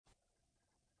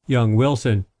Young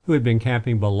Wilson, who had been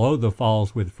camping below the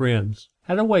falls with friends,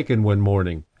 had awakened one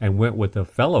morning and went with a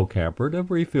fellow camper to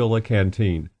refill a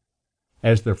canteen.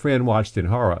 As the friend watched in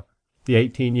horror, the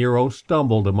 18-year-old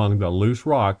stumbled among the loose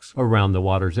rocks around the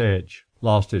water's edge,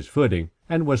 lost his footing,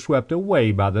 and was swept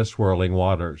away by the swirling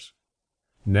waters.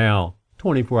 Now,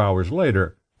 24 hours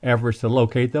later, efforts to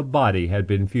locate the body had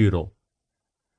been futile.